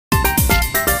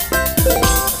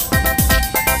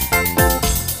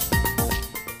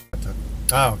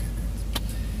Oh, okay.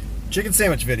 Chicken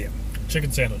sandwich video.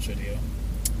 Chicken sandwich video.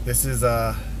 This is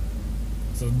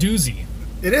It's a doozy.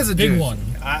 It is a big doozy. one.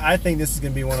 I think this is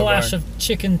going to be one Clash of of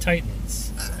chicken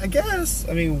titans. I guess.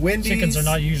 I mean, Wendy's. Chickens are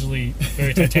not usually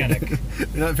very titanic.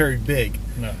 They're not very big.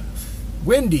 No.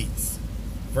 Wendy's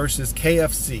versus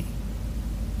KFC.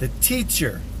 The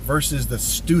teacher versus the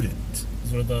student.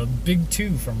 Those were the big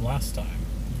two from last time.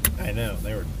 I know.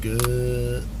 They were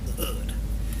good.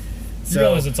 You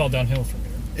realize it's all downhill from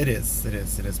here. It is. It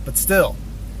is. It is. But still,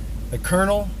 the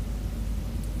Colonel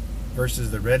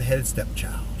versus the redheaded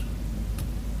stepchild.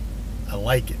 I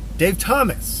like it. Dave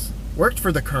Thomas worked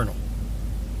for the Colonel.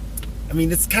 I mean,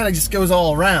 this kind of just goes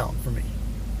all around for me.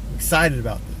 I'm excited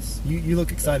about this. You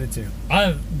look excited too.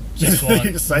 I just want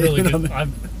Excited really on good. the-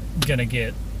 I'm gonna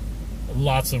get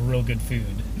lots of real good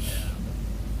food.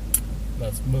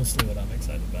 That's mostly what I'm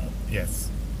excited about. Yes.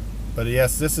 But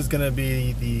yes, this is going to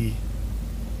be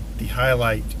the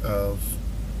highlight of.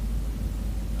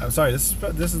 I'm sorry. This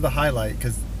is the highlight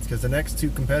because the next two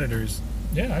competitors.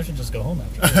 Yeah, I should just go home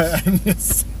after this. I'm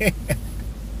just saying,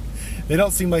 they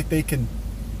don't seem like they can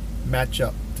match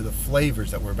up to the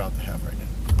flavors that we're about to have right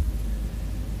now.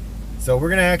 So we're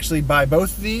going to actually buy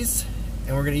both of these,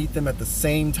 and we're going to eat them at the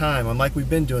same time. Unlike we've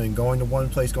been doing, going to one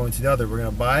place, going to the other. We're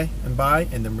going to buy, and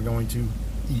then we're going to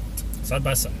eat. Side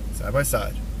by side. Side by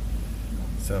side.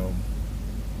 So,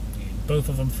 Need both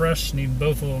of them fresh. Need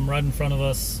both of them right in front of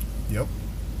us. yep.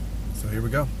 So here we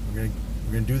go. We're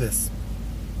gonna do this.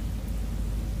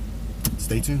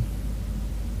 Stay tuned.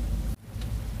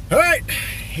 All right,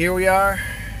 here we are.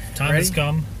 Time has Ready?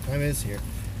 come. Time is here.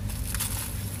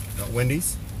 Got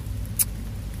Wendy's,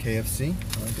 KFC.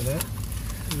 Look at that.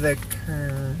 The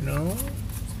Colonel.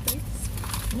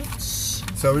 Let's,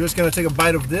 So we're just gonna take a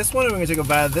bite of this one, and we're gonna take a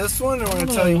bite of this one, and we're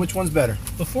gonna tell you which one's better.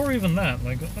 before even that,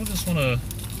 like, I just want to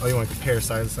Oh, you want to compare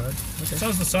side to side? Okay.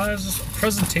 size the size, just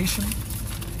presentation.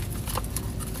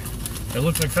 They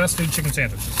look like fast food chicken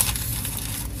sandwiches.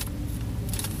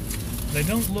 They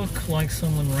don't look like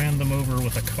someone ran them over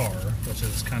with a car, which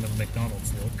is kind of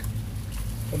McDonald's look.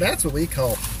 Well, that's what we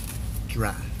call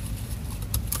dry.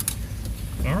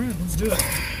 All right, let's do it.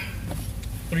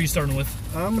 What are you starting with?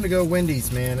 I'm gonna go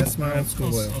Wendy's, man. That's my old school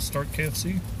way. I'll start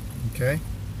KFC. Okay.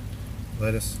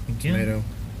 Lettuce, Again. tomato.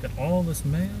 Got all this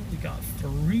mayo. We got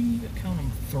count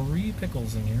them, 3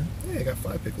 pickles in here. Yeah, I got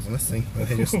 5 pickles on this thing.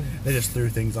 They just threw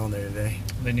things on there today.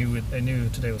 They knew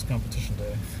today was competition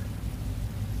day.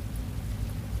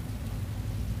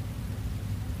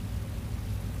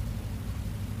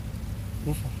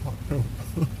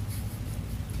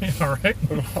 All right.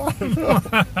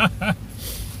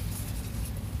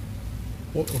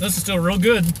 This is still real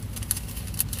good.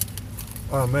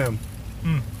 Oh man,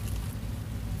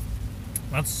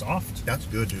 That's soft. that's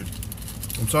good, dude.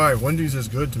 I'm sorry, Wendy's is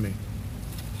good to me.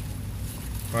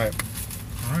 All right,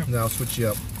 All right. now I'll switch you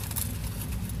up.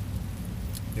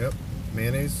 Yep,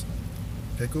 mayonnaise,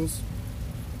 pickles,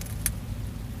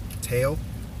 tail.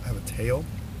 I have a tail.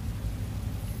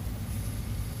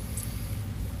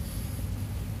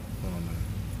 Oh man,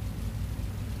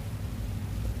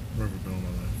 where have we been all my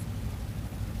life?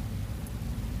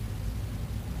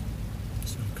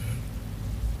 So good.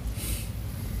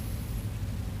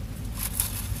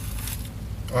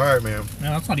 All right, man.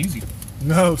 Yeah, that's not easy.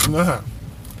 No, it's not.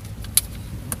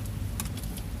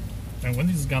 And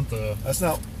Wendy's has got the. That's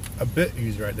not a bit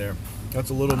easy right there. That's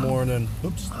a little more than.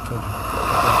 Oops.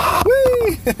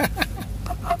 Whee!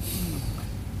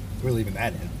 We're leaving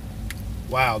that in.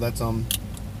 Wow, that's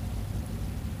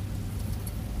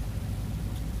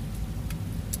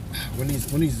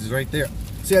Wendy's is right there.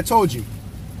 See, I told you.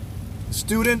 The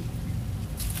student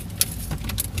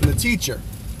and the teacher,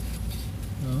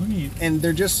 and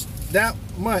they're just that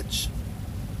much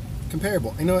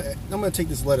comparable. You know, what? I'm gonna take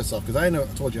this lettuce off because I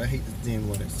told you I hate this damn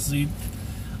lettuce. See,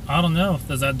 I don't know.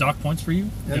 Does that dock points for you?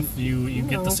 And- if you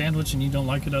get No. the sandwich and you don't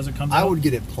like it as it comes I out? would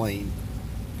get it plain.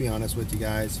 To be honest with you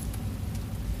guys,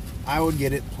 I would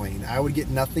get it plain. I would get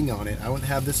nothing on it. I wouldn't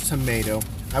have this tomato.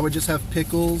 I would just have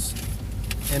pickles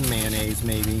and mayonnaise,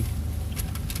 maybe.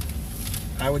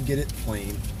 I would get it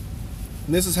plain.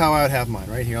 And this is how I would have mine,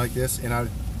 right here, like this. And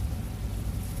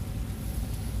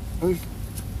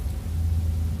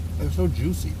it's so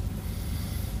juicy.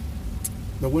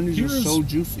 The Wendy's are so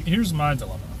juicy. Here's my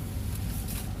dilemma.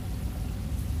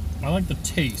 I like the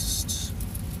taste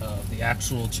of the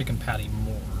actual chicken patty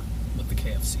more with the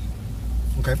KFC.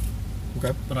 Okay.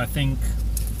 Okay. But I think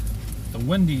the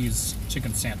Wendy's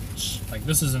chicken sandwich, like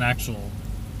this is an actual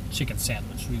chicken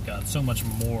sandwich. We've got so much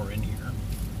more in here.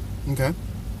 Okay.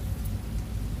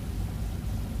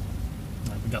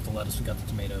 Like we got the lettuce, we got the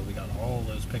tomato, we got all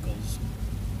those pickles.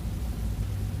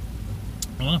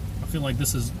 I don't know. I feel like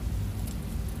this is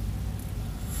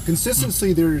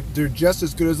Consistency, they're just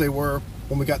as good as they were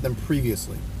when we got them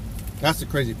previously. That's the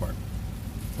crazy part.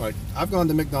 Like, I've gone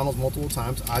to McDonald's multiple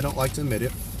times. I don't like to admit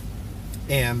it.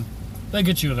 And they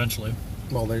get you eventually.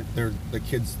 well, they're the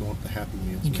kids want the Happy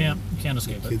Meals. You can't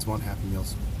escape The it. kids want Happy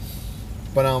Meals.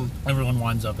 But Everyone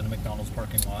winds up in a McDonald's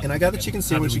parking lot. And I got the chicken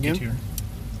sandwich How did we again. get here?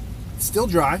 it's still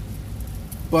dry,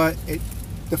 but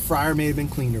the fryer may have been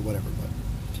cleaned or whatever. But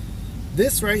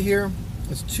this right here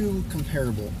is too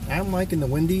comparable. I'm liking the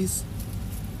Wendy's.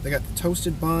 They got the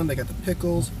toasted bun. They got the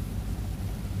pickles.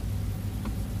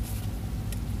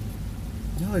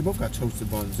 No, they both got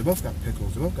toasted buns. They both got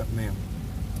pickles. They both got mayo.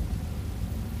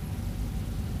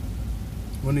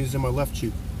 Wendy's in my left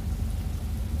cheek.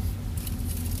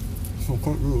 I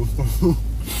can't do this.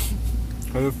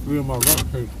 I just feel my right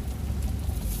cheek.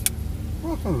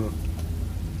 What's on it?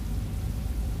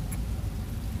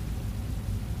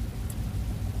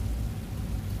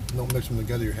 Don't mix them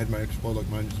together, your head might explode like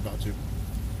mine is about to.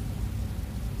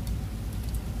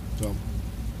 So,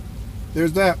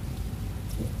 there's that.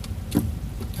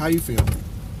 How you feel?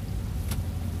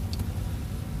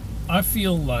 I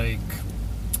feel like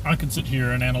I could sit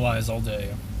here and analyze all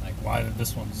day, like why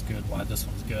this one's good, why this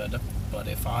one's good. But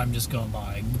if I'm just going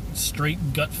by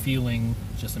straight gut feeling,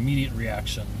 just immediate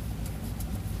reaction,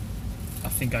 I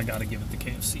think I gotta give it the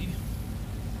KFC.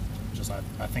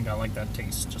 I think I like that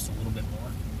taste just a little bit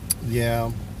more.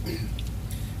 Yeah.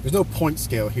 There's no point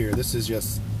scale here. This is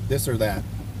just this or that.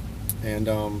 And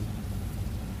I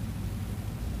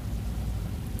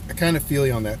kind of feel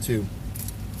you on that too.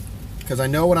 Because I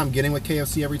know what I'm getting with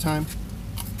KFC every time.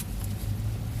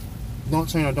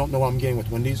 Not saying I don't know what I'm getting with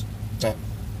Wendy's, but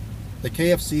the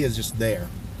KFC is just there.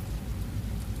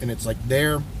 And it's like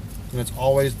there, and it's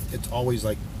always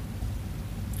like,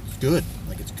 it's good.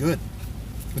 Like, it's good.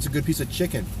 It's a good piece of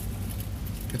chicken.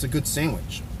 It's a good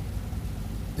sandwich.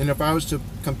 And if I was to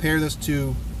compare this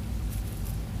to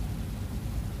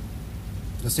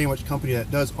the sandwich company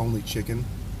that does only chicken,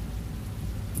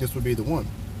 this would be the one.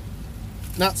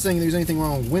 Not saying there's anything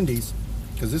wrong with Wendy's,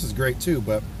 because this is great too,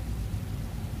 but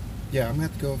yeah, I'm gonna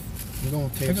have to go. I'm going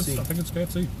with KFC. I think it's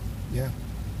KFC. Yeah.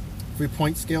 If we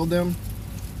point scaled them,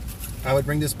 I would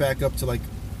bring this back up to like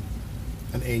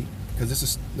an 8,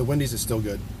 because the Wendy's is still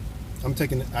good. I'm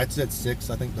taking. I said 6.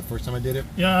 I think the first time I did it.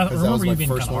 Yeah, I because that was remember my you being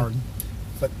first kind of one. hard.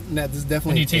 But no, this is And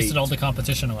definitely. you tasted an 8. all the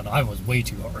competition, and I was way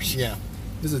too harsh. Yeah,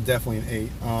 this is definitely an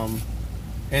 8.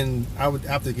 And I would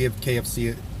have to give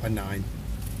KFC a 9,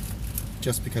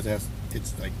 just because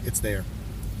it's there.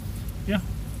 Yeah,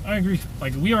 I agree.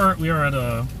 Like we are at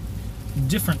a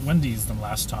different Wendy's than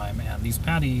last time, and these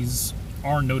patties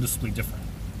are noticeably different.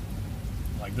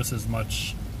 Like this is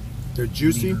much. They're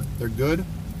juicy. Meaner. They're good.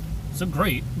 So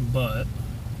great, but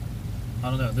I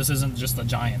don't know. This isn't just a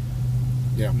giant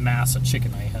Yeah. mass of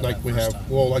chicken I had. Like that we first have. time.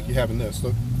 Well, like you have in this.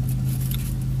 Look.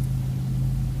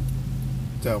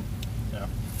 So. Yeah,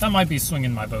 that might be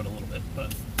swinging my boat a little bit,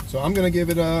 but So I'm gonna give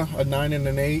it a 9 and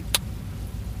an 8.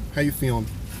 How you feeling?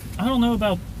 I don't know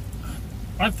about.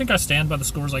 I think I stand by the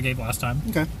scores I gave last time,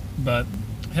 Okay. but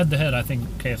head to head, I think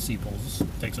KFC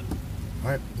takes it.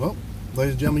 All right. Well,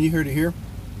 ladies and gentlemen, you heard it here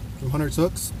from Hunter's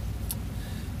Hooks.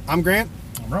 I'm Grant,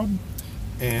 I'm Rob.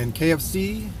 and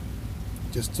KFC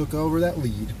just took over that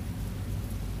lead.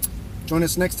 Join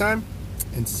us next time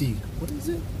and see what is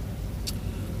it?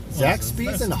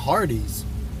 Zaxby's and Hardee's.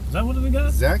 Is that what we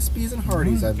got? Zaxby's and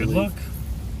Hardee's, I Good believe. luck.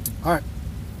 All right.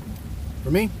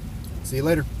 For me, see you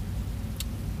later.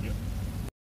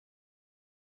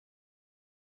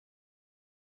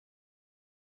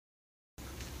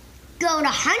 Go to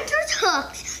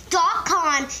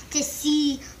huntershooks.com to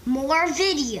see more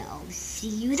videos. See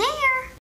you there.